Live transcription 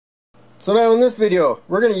So now in this video,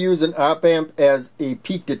 we're going to use an op amp as a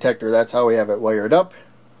peak detector. That's how we have it wired up.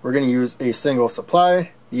 We're going to use a single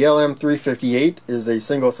supply. The LM358 is a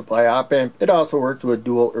single supply op amp. It also works with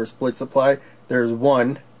dual or split supply.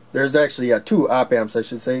 There's actually two op amps, I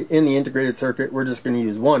should say, in the integrated circuit. We're just going to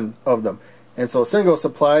use one of them. And so single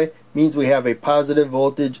supply means we have a positive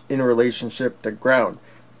voltage in relationship to ground.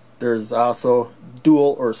 There's also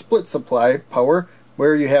dual or split supply power,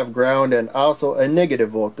 where you have ground and also a negative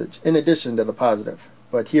voltage in addition to the positive.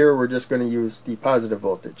 But here we're just going to use the positive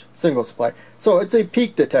voltage, single supply. So it's a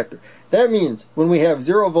peak detector. That means when we have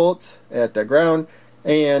 0 volts at the ground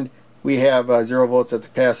and we have 0 volts at the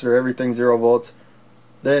capacitor, everything 0 volts,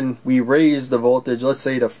 then we raise the voltage, let's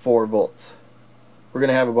say to 4 volts. We're going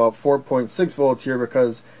to have about 4.6 volts here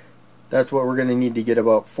because that's what we're going to need to get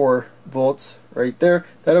about 4 volts right there.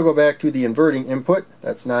 That'll go back to the inverting input.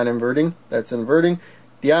 That's non-inverting. That's inverting.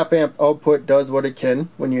 The op amp output does what it can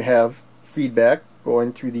when you have feedback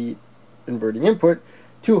going to the inverting input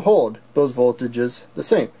to hold those voltages the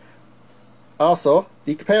same. Also,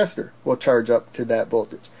 the capacitor will charge up to that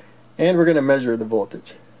voltage. And we're going to measure the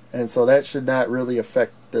voltage. And so that should not really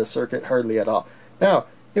affect the circuit hardly at all. Now,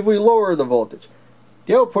 if we lower the voltage,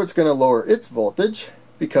 the output's going to lower its voltage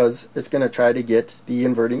because it's going to try to get the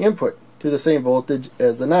inverting input to the same voltage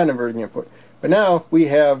as the non-inverting input. But now we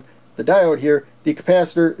have the diode here. The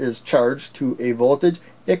capacitor is charged to a voltage.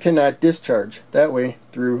 It cannot discharge that way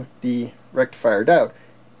through the rectifier diode.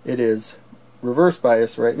 It is reverse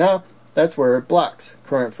bias right now. That's where it blocks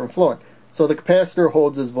current from flowing. So the capacitor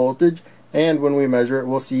holds its voltage, and when we measure it,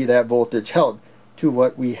 we'll see that voltage held to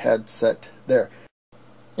what we had set there.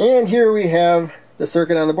 And here we have the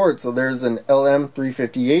circuit on the board. So there's an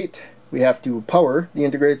LM358. We have to power the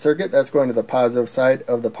integrated circuit. That's going to the positive side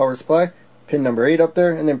of the power supply. Pin number 8 up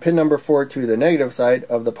there, and then pin number 4 to the negative side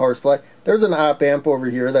of the power supply. There's an op amp over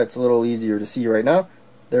here that's a little easier to see right now.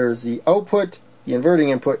 There's the output, the inverting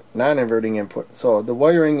input, non-inverting input. So the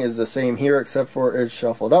wiring is the same here except for it's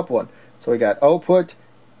shuffled up one. So we got output,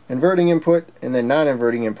 inverting input, and then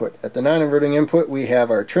non-inverting input. At the non-inverting input we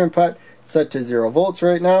have our trim pot set to 0 volts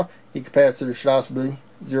right now. The capacitor should also be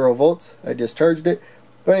 0 volts. I discharged it.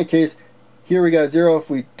 But in any case, here we got 0. If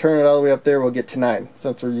we turn it all the way up there, we'll get to 9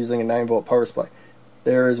 since we're using a 9 volt power supply.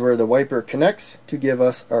 There is where the wiper connects to give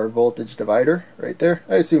us our voltage divider right there.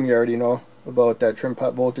 I assume you already know about that trim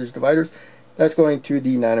pot voltage dividers. That's going to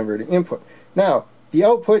the non-inverting input. Now, the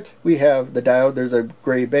output, we have the diode. There's a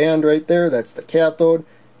gray band right there. That's the cathode.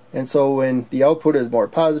 And so when the output is more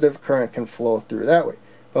positive, current can flow through that way.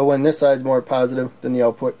 But when this side is more positive than the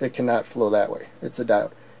output, it cannot flow that way. It's a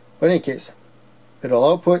diode. But in any case, it'll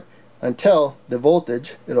output until the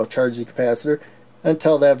voltage, it'll charge the capacitor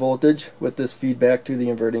until that voltage with this feedback to the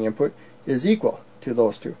inverting input is equal to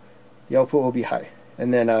those two. The output will be high.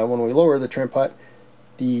 And then when we lower the trim pot,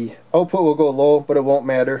 the output will go low, but it won't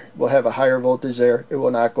matter. We'll have a higher voltage there. It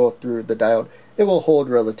will not go through the diode. It will hold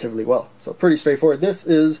relatively well. So pretty straightforward. This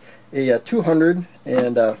is a 470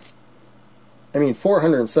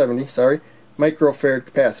 microfarad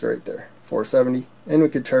capacitor right there. 470, and we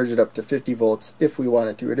could charge it up to 50 volts if we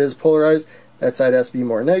wanted to. It is polarized. That side has to be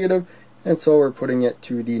more negative, and so we're putting it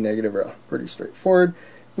to the negative rail. Pretty straightforward.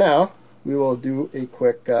 Now we will do a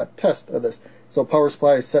quick test of this. So power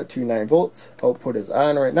supply is set to 9 volts. Output is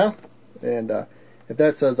on right now, and if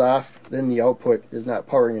that says off, then the output is not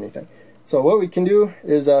powering anything. So what we can do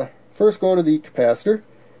is first go to the capacitor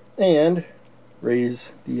and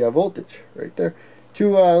raise the voltage right there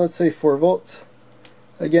to let's say 4 volts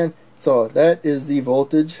again. So that is the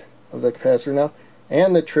voltage of the capacitor now,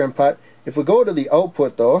 and the trim pot. If we go to the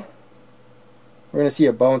output though, we're going to see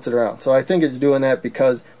it bounce it around. So I think it's doing that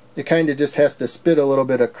because it kind of just has to spit a little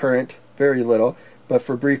bit of current, very little, but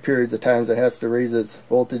for brief periods of times it has to raise its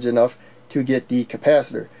voltage enough to get the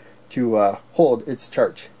capacitor to hold its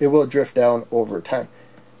charge. It will drift down over time.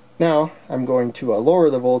 Now I'm going to lower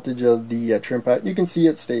the voltage of the trim pot. You can see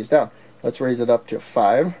it stays down. Let's raise it up to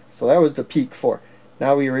 5. So that was the peak 4.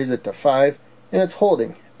 Now we raise it to 5, and it's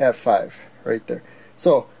holding at 5 right there.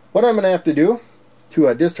 So what I'm going to have to do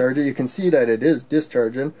to discharge it, you can see that it is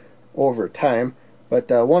discharging over time. But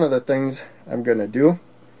one of the things I'm going to do,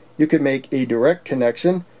 you could make a direct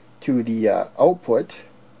connection to the output.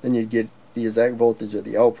 Then you'd get the exact voltage of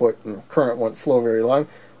the output, and current won't flow very long.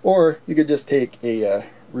 Or you could just take a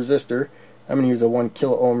resistor. I'm going to use a 1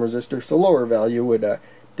 kilo ohm resistor, so lower value would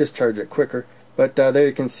discharge it quicker. But there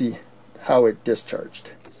you can see how it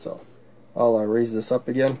discharged. So I'll raise this up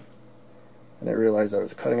again, and I realized I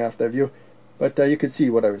was cutting off that view, but you could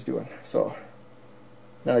see what I was doing. So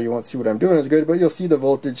Now you won't see what I'm doing as good, but you'll see the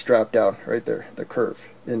voltage drop down right there, the curve,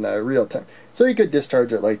 in real time. So you could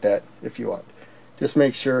discharge it like that if you want. Just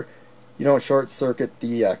make sure you don't short circuit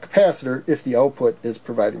the capacitor if the output is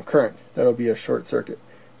providing current. That'll be a short circuit.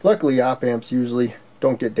 Luckily, op amps usually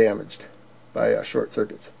don't get damaged by short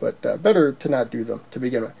circuits, but better to not do them to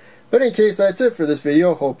begin with. But in any case, that's it for this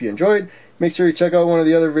video. Hope you enjoyed. Make sure you check out one of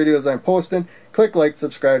the other videos I'm posting. Click like,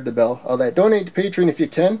 subscribe, the bell, all that. Donate to Patreon if you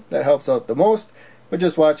can. That helps out the most. But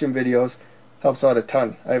just watching videos helps out a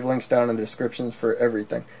ton. I have links down in the descriptions for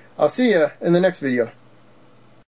everything. I'll see you in the next video.